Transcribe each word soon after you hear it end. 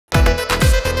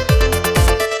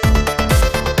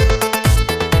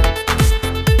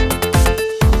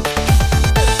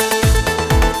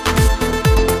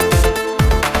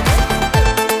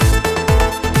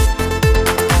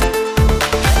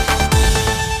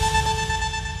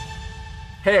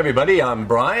Hey everybody, I'm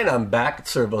Brian. I'm back at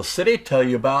ServoCity to tell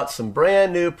you about some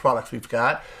brand new products we've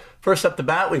got. First up the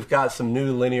bat, we've got some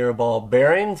new linear ball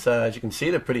bearings. As you can see,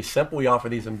 they're pretty simple. We offer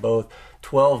these in both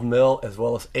 12 mil as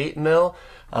well as 8 mil.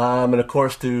 And of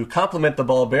course, to complement the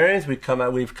ball bearings, we've come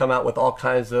out with all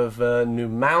kinds of new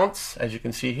mounts. As you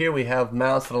can see here, we have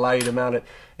mounts that allow you to mount it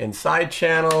inside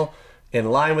channel, in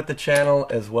line with the channel,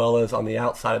 as well as on the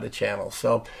outside of the channel.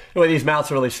 So anyway, these mounts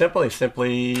are really simple. They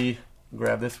simply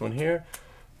grab this one here.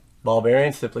 Ball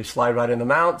bearings, simply slide right in the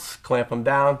mounts, clamp them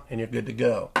down, and you're good to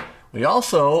go. We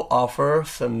also offer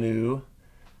some new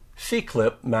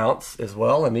C-clip mounts as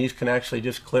well, and these can actually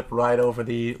just clip right over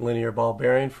the linear ball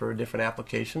bearing for different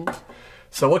applications.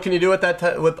 So what can you do with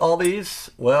with all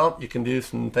these? Well, you can do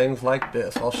some things like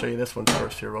this. I'll show you this one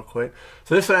first here real quick.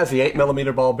 So this one has the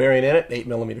 8mm ball bearing in it,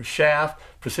 8mm shaft,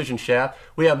 precision shaft.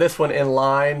 We have this one in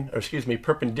line, or excuse me,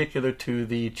 perpendicular to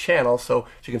the channel. So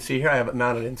as you can see here, I have it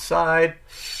mounted inside.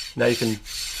 Now you can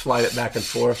slide it back and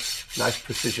forth. Nice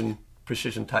precision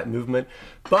type movement.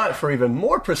 But for even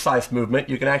more precise movement,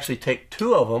 you can actually take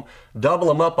two of them, double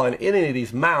them up on any of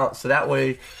these mounts, so that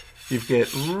way you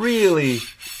get really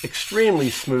extremely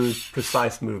smooth,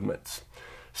 precise movements.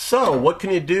 So what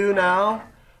can you do now?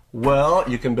 Well,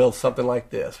 you can build something like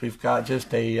this. We've got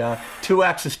just a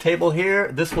two-axis table here.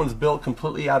 This one's built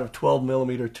completely out of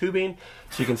 12mm tubing.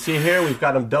 So you can see here we've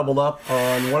got them doubled up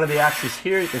on one of the axes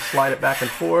here. You can slide it back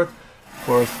and forth, of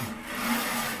course,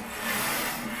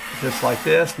 just like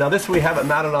this. Now this we have it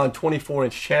mounted on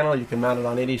 24-inch channel. You can mount it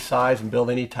on any size and build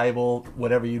any table,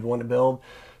 whatever you'd want to build.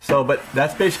 So, but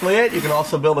that's basically it. You can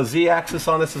also build a Z-axis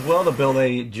on this as well to build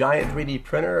a giant 3D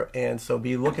printer, and so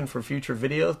be looking for future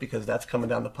videos because that's coming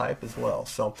down the pipe as well.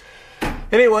 So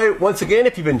anyway, once again,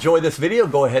 if you've enjoyed this video,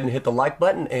 go ahead and hit the like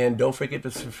button, and don't forget to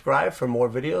subscribe for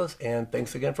more videos, and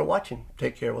thanks again for watching.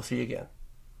 Take care. We'll see you again.